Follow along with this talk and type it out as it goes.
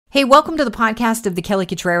Hey, welcome to the podcast of the Kelly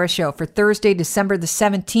Cutrera Show for Thursday, December the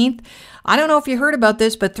 17th. I don't know if you heard about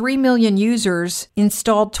this, but 3 million users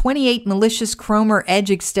installed 28 malicious Chrome or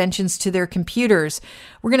Edge extensions to their computers.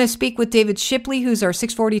 We're going to speak with David Shipley, who's our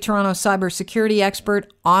 640 Toronto cybersecurity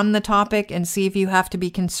expert, on the topic and see if you have to be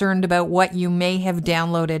concerned about what you may have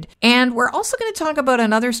downloaded. And we're also going to talk about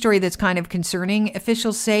another story that's kind of concerning.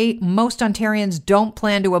 Officials say most Ontarians don't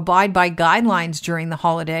plan to abide by guidelines during the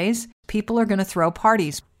holidays. People are going to throw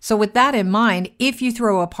parties. So with that in mind, if you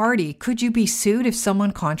throw a party, could you be sued if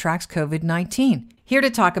someone contracts COVID-19? Here to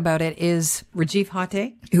talk about it is Rajiv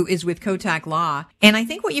Hate, who is with Kotak Law. And I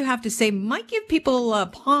think what you have to say might give people a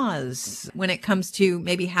pause when it comes to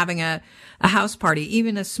maybe having a house party,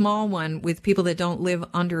 even a small one with people that don't live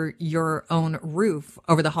under your own roof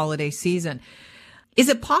over the holiday season. Is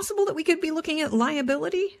it possible that we could be looking at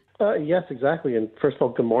liability? Yes, exactly. And first of all,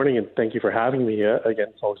 good morning, and thank you for having me. Again,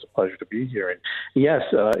 it's always a pleasure to be here. And yes,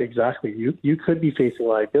 exactly. You could be facing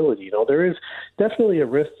liability. There is definitely a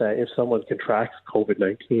risk that if someone contracts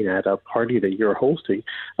COVID-19 at a party that you're hosting,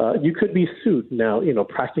 you could be sued. Now,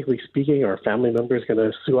 practically speaking, are family members going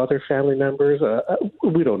to sue other family members?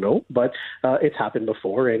 We don't know, but it's happened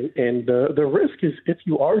before. And the risk is if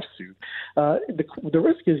you are sued, the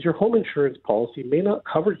risk is your home insurance policy may not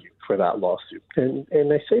cover you for that lawsuit. And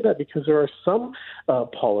I say that because there are some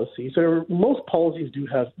policies, or most policies do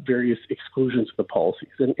have various exclusions to the policies.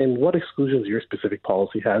 And what exclusions your specific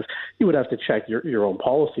policy has, you would have to check your own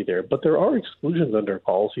policy there. But there are exclusions under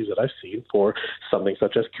policies that I've seen for something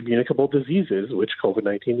such as communicable diseases, which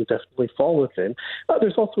COVID-19 would definitely fall within.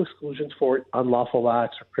 There's also exclusions for unlawful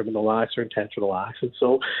acts or criminal acts or intentional acts. And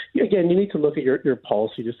so, again, you need to look at your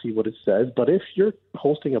policy to see what it says. But if you're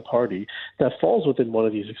hosting a party that falls within one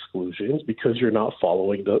of these exclusions because you're not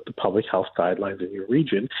following the public health guidelines in your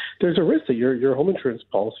region, there's a risk that your home insurance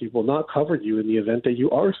policy will not cover you in the event that you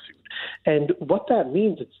are sued. And what that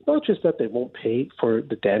means, it's not just that they won't pay for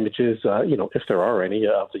the damages, if there are any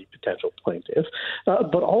of the potential plaintiffs,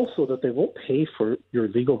 but also that they won't pay for your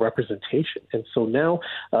legal representation. And so now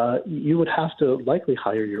you would have to likely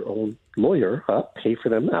hire your own lawyer, pay for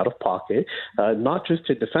them out of pocket, not just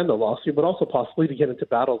to defend a lawsuit, but also possibly to get into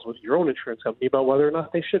battles with your own insurance company about whether or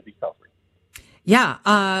not they should be covered. Yeah,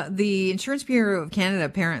 the Insurance Bureau of Canada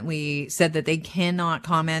apparently said that they cannot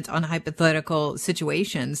comment on hypothetical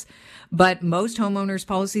situations, but most homeowners'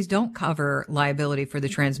 policies don't cover liability for the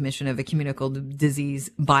transmission of a communicable disease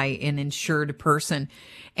by an insured person.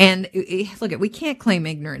 And look, we can't claim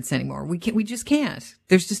ignorance anymore. We just can't.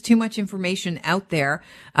 There's just too much information out there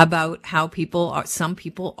about how some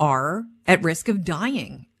people are at risk of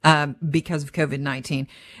dying because of COVID-19.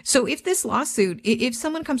 So if this lawsuit, if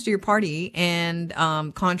someone comes to your party and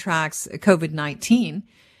contracts COVID-19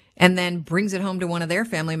 and then brings it home to one of their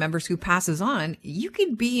family members who passes on, you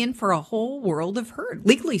could be in for a whole world of hurt,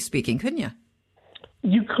 legally speaking, couldn't you?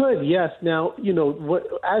 You could, yes. Now,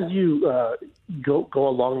 as you go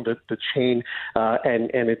along the chain, and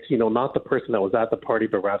it's not the person that was at the party,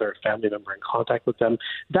 but rather a family member in contact with them,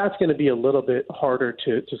 that's going to be a little bit harder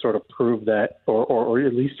to sort of prove that, or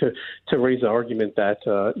at least to raise the argument that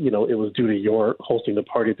it was due to your hosting the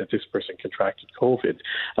party that this person contracted COVID.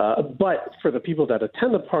 But for the people that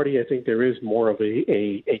attend the party, I think there is more of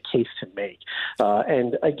a case to make.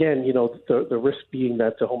 And again, the risk being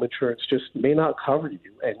that the home insurance just may not cover you,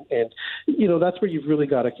 and that's where you've really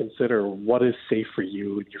got to consider what is safe for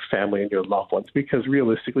you and your family and your loved ones, because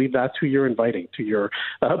realistically, that's who you're inviting to your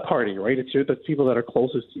party, right? It's the people that are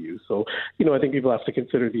closest to you. So, I think people have to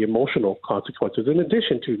consider the emotional consequences in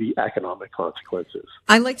addition to the economic consequences.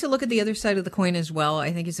 I like to look at the other side of the coin as well.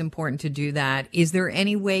 I think it's important to do that. Is there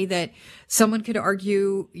any way that someone could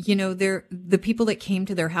argue, the people that came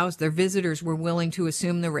to their house, their visitors, were willing to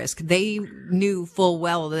assume the risk? They knew full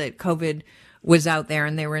well that COVID was out there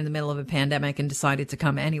and they were in the middle of a pandemic and decided to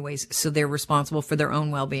come anyways. So they're responsible for their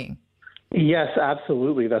own well-being. Yes,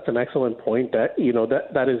 absolutely. That's an excellent point. That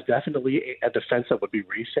that is definitely a defense that would be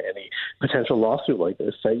raised to any potential lawsuit like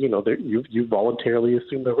this. That you voluntarily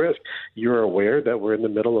assume the risk. You're aware that we're in the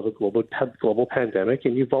middle of a global pandemic,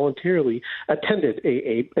 and you voluntarily attended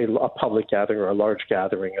a public gathering or a large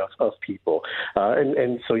gathering of people,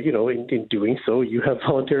 and so in doing so, you have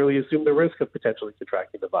voluntarily assumed the risk of potentially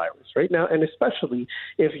contracting the virus right now, and especially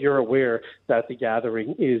if you're aware that the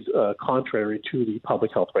gathering is contrary to the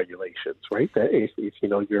public health regulations. Right, that if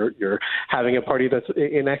you're having a party that's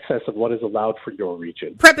in excess of what is allowed for your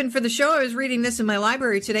region. Prepping for the show, I was reading this in my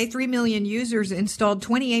library today. 3 million users installed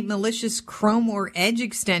 28 malicious Chrome or Edge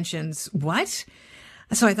extensions. What?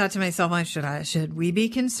 So I thought to myself, should we be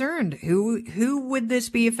concerned? Who would this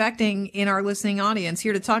be affecting in our listening audience?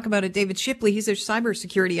 Here to talk about it, David Shipley. He's a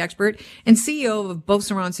cybersecurity expert and CEO of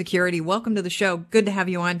Beauceron Security. Welcome to the show. Good to have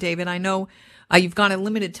you on, David. I know you've got a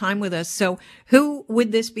limited time with us. So who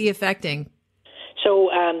would this be affecting? So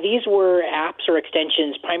these were apps or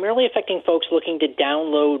extensions primarily affecting folks looking to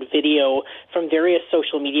download video from various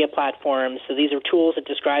social media platforms. So these are tools that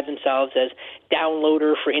describe themselves as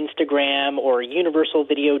downloader for Instagram or universal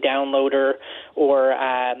video downloader or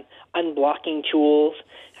unblocking tools.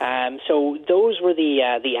 So those were the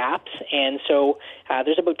apps, and so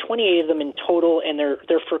there's about 28 of them in total, and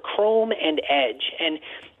they're for Chrome and Edge. And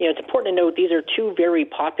it's important to note these are two very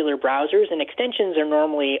popular browsers, and extensions are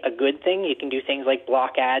normally a good thing. You can do things like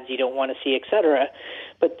block ads you don't want to see, etc.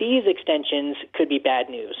 But these extensions could be bad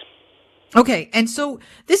news. Okay, and so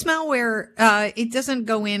this malware, it doesn't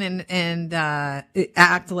go in and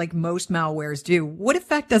act like most malwares do. What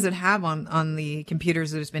effect does it have on the computers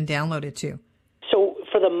that it's been downloaded to? So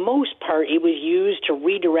for the most part, it was used to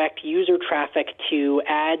redirect user traffic to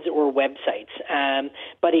ads or websites.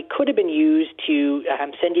 But it could have been used to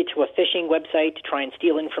send you to a phishing website to try and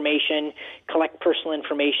steal information, collect personal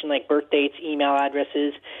information like birth dates, email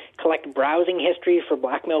addresses, collect browsing history for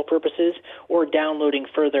blackmail purposes, or downloading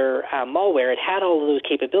further malware. It had all of those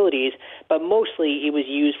capabilities, but mostly it was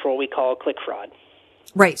used for what we call click fraud.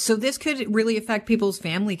 Right. So this could really affect people's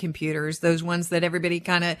family computers, those ones that everybody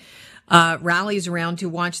kind of rallies around to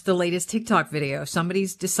watch the latest TikTok video.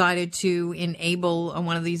 Somebody's decided to enable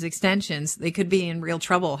one of these extensions. They could be in real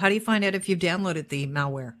trouble. How do you find out if you've downloaded the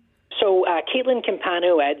malware? So Caitlin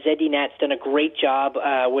Campano at ZDNet's done a great job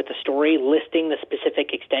with the story listing the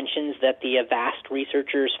specific extensions that the VAST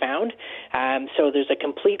researchers found. So there's a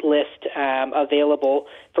complete list available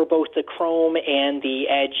for both the Chrome and the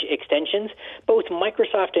Edge extensions. Both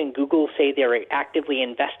Microsoft and Google say they're actively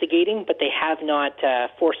investigating, but they have not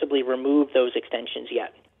forcibly removed those extensions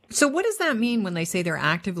yet. So what does that mean when they say they're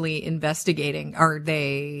actively investigating? Are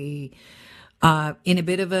they in a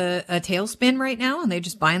bit of a tailspin right now, and they're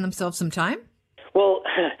just buying themselves some time? Well,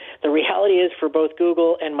 the reality is for both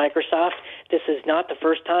Google and Microsoft, this is not the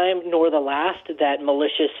first time nor the last that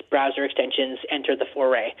malicious browser extensions enter the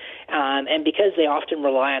foray. And because they often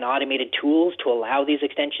rely on automated tools to allow these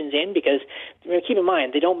extensions in, because keep in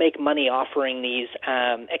mind, they don't make money offering these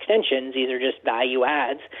extensions. These are just value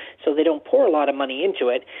adds, so they don't pour a lot of money into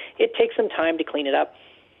it. It takes some time to clean it up.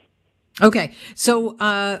 Okay. So,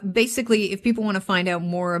 basically, if people want to find out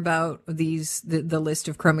more about the list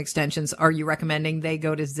of Chrome extensions, are you recommending they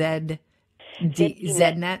go to ZDNet?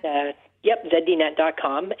 Yep,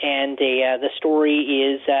 ZDNet.com, and the story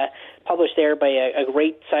is published there by a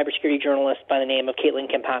great cybersecurity journalist by the name of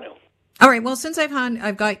Caitlin Campano. All right. Well, since I've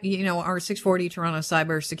got, our 640 Toronto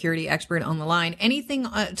cybersecurity expert on the line, anything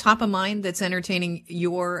top of mind that's entertaining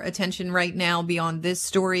your attention right now beyond this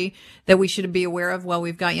story that we should be aware of while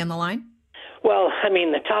we've got you on the line? Well, I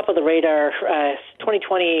mean, the top of the radar,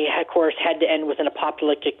 2020, of course, had to end with an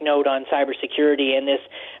apocalyptic note on cybersecurity, and this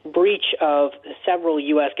breach of several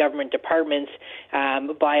U.S. government departments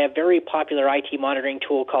by a very popular IT monitoring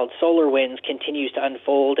tool called SolarWinds continues to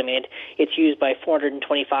unfold. I mean, it's used by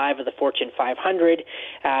 425 of the Fortune 500.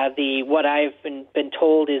 What I've been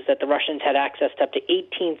told is that the Russians had access to up to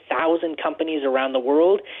 18,000 companies around the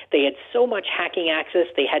world. They had so much hacking access,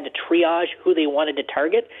 they had to triage who they wanted to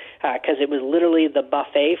target because it was literally the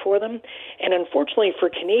buffet for them. And unfortunately for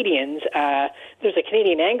Canadians, there's a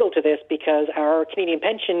Canadian angle to this because our Canadian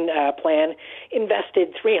pension plan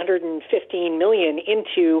invested $315 million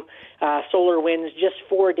into SolarWinds just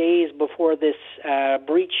 4 days before this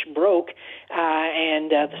breach broke,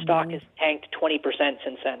 and the stock has tanked 20%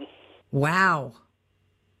 since then. Wow.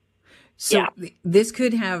 So this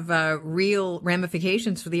could have real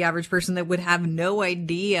ramifications for the average person that would have no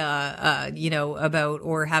idea, about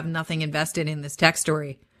or have nothing invested in this tech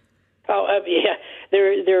story. Oh, yeah.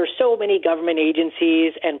 There are so many government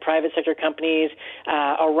agencies and private sector companies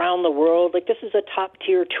around the world. Like, this is a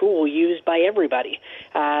top-tier tool used by everybody.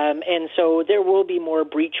 And so there will be more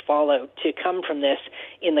breach fallout to come from this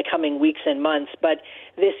in the coming weeks and months. But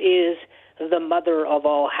this is the mother of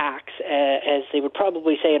all hacks, as they would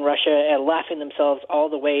probably say in Russia, laughing themselves all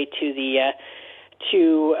the way to the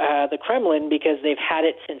Kremlin, because they've had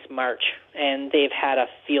it since March, and they've had a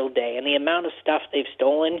field day. And the amount of stuff they've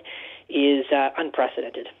stolen is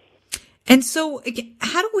unprecedented. And so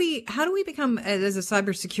how do we become, as a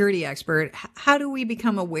cybersecurity expert, how do we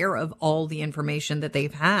become aware of all the information that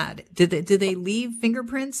they've had? Do they leave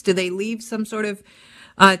fingerprints? Do they leave some sort of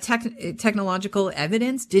technological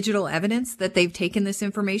evidence, digital evidence that they've taken this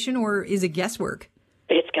information, or is it guesswork?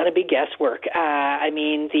 It's going to be guesswork. I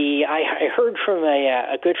heard from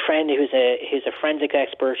a good friend who's a forensic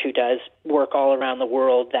expert who does work all around the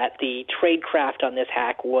world that the tradecraft on this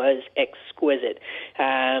hack was exquisite.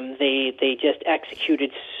 They just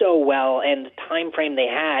executed so well, and the time frame they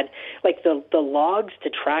had, like the logs to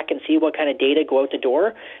track and see what kind of data go out the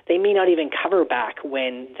door, they may not even cover back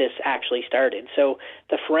when this actually started. So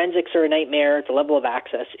the forensics are a nightmare. The level of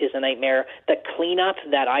access is a nightmare. The cleanup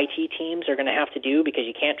that IT teams are going to have to do, because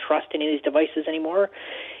you can't trust any of these devices anymore,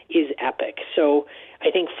 is epic. So I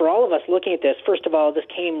think for all of us looking at this, first of all, this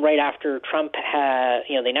came right after Trump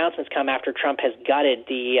the announcements come after Trump has gutted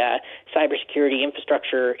the Cybersecurity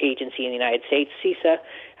Infrastructure Agency in the United States, CISA.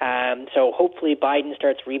 So hopefully Biden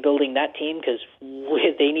starts rebuilding that team, because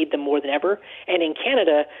they need them more than ever. And in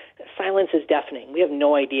Canada, silence is deafening. We have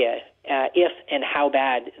no idea if and how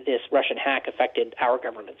bad this Russian hack affected our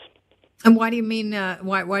governments. And why do you mean,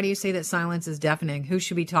 why do you say that silence is deafening? Who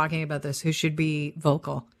should be talking about this? Who should be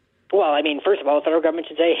vocal? Well, I mean, first of all, the federal government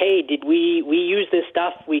should say, hey, did we use this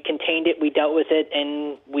stuff, we contained it, we dealt with it,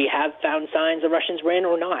 and we have found signs the Russians were in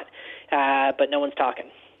or not. But no one's talking.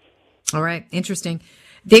 All right. Interesting.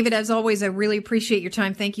 David, as always, I really appreciate your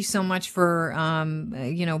time. Thank you so much for,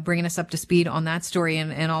 bringing us up to speed on that story,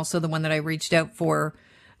 and also the one that I reached out for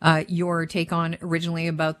your take on originally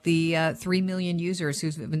about the 3 million users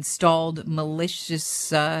who've installed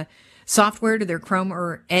malicious software to their Chrome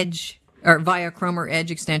or Edge, or via Chrome or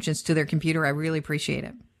Edge extensions to their computer. I really appreciate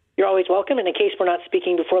it. You're always welcome. And in case we're not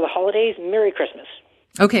speaking before the holidays, Merry Christmas.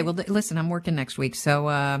 Okay. Well, listen, I'm working next week, so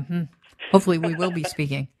hopefully we will be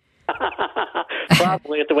speaking.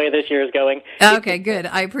 Probably with the way this year is going. Okay, good.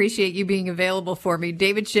 I appreciate you being available for me.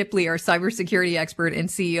 David Shipley, our cybersecurity expert and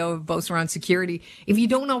CEO of Beauceron Security. If you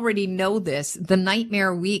don't already know this, the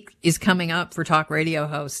Nightmare Week is coming up for talk radio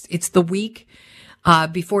hosts. It's the week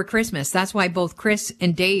before Christmas. That's why both Chris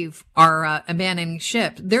and Dave are abandoning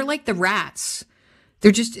ship. They're like the rats.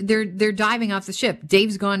 They're diving off the ship.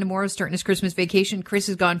 Dave's gone tomorrow, starting his Christmas vacation. Chris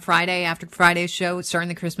is gone Friday after Friday's show, starting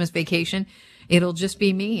the Christmas vacation. It'll just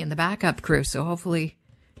be me and the backup crew. So hopefully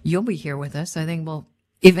you'll be here with us. I think,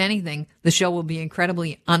 if anything, the show will be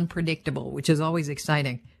incredibly unpredictable, which is always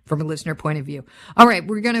exciting from a listener point of view. All right.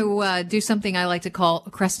 We're going to do something I like to call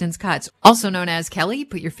Creston's Cuts, also known as Kelly.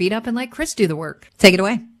 Put your feet up and let Chris do the work. Take it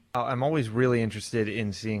away. I'm always really interested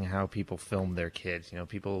in seeing how people film their kids.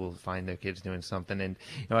 People will find their kids doing something. And,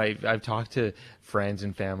 I've talked to friends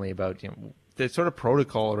and family about, the sort of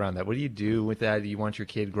protocol around that. What do you do with that? You want your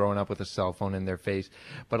kid growing up with a cell phone in their face.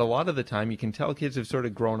 But a lot of the time you can tell kids have sort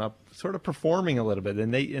of grown up sort of performing a little bit.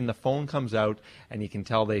 And the phone comes out and you can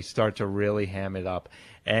tell they start to really ham it up.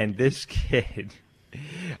 And this kid,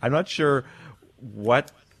 I'm not sure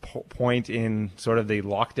what point in sort of the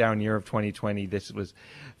lockdown year of 2020 this was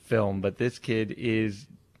filmed, but this kid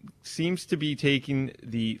seems to be taking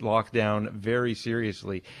the lockdown very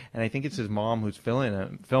seriously. And I think it's his mom who's filming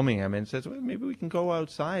him and says, well, maybe we can go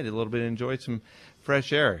outside a little bit and enjoy some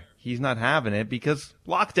fresh air. He's not having it because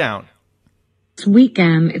lockdown. This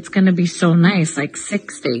weekend, it's going to be so nice, like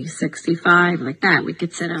 60, 65, like that. We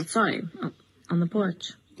could sit outside on the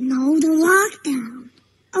porch. No, the lockdown.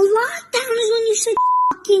 A lockdown is when you sit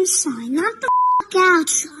inside, not the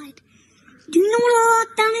outside. Do you know what a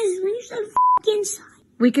lockdown is? When you sit inside.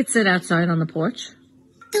 We could sit outside on the porch.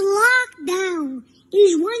 The lockdown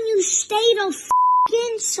is when you stay the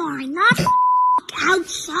inside, not the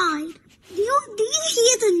outside. Do you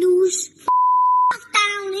hear the news?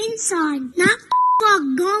 Lockdown inside, not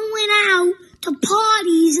going out to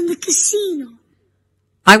parties in the casino.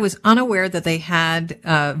 I was unaware that they had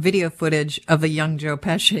video footage of a young Joe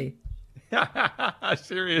Pesci.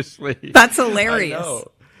 Seriously. That's hilarious. I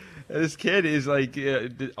know. This kid is like,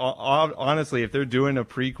 honestly, if they're doing a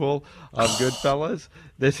prequel of Goodfellas,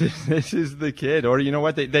 this is the kid. Or you know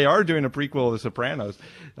what? They are doing a prequel of The Sopranos.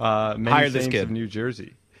 Hire this kid. Of New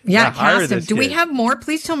Jersey. Yeah, cast him. Do we have more?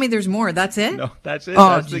 Please tell me there's more. That's it? No, that's it.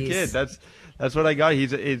 Oh, that's the kid. That's what I got.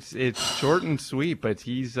 It's short and sweet, but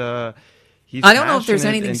he's I don't know if there's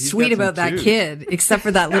anything sweet about that kid, except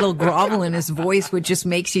for that little grovel in his voice, which just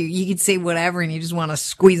makes you could say whatever and you just want to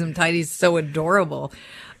squeeze him tight. He's so adorable.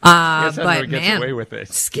 But man, away with it.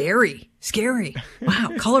 Scary.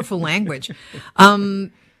 Wow. Colorful language.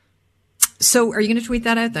 So are you going to tweet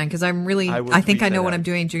that out then? Cause I think I know what I'm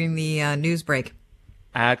doing during the news break.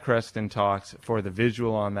 At Creston Talks for the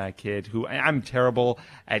visual on that kid, who I'm terrible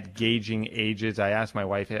at gauging ages. I asked my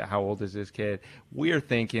wife, how old is this kid? We are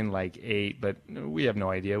thinking like 8, but we have no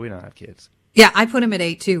idea. We don't have kids. Yeah, I put him at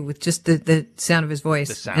 8 too, with just the sound of his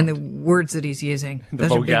voice and the words that he's using. The Those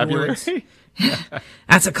vocabulary. Are big words.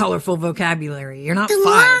 That's a colorful vocabulary. You're not the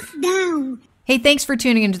 5. Lockdown. Hey, thanks for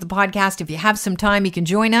tuning into the podcast. If you have some time, you can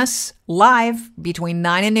join us live between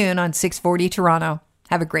 9 and noon on 640 Toronto.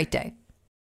 Have a great day.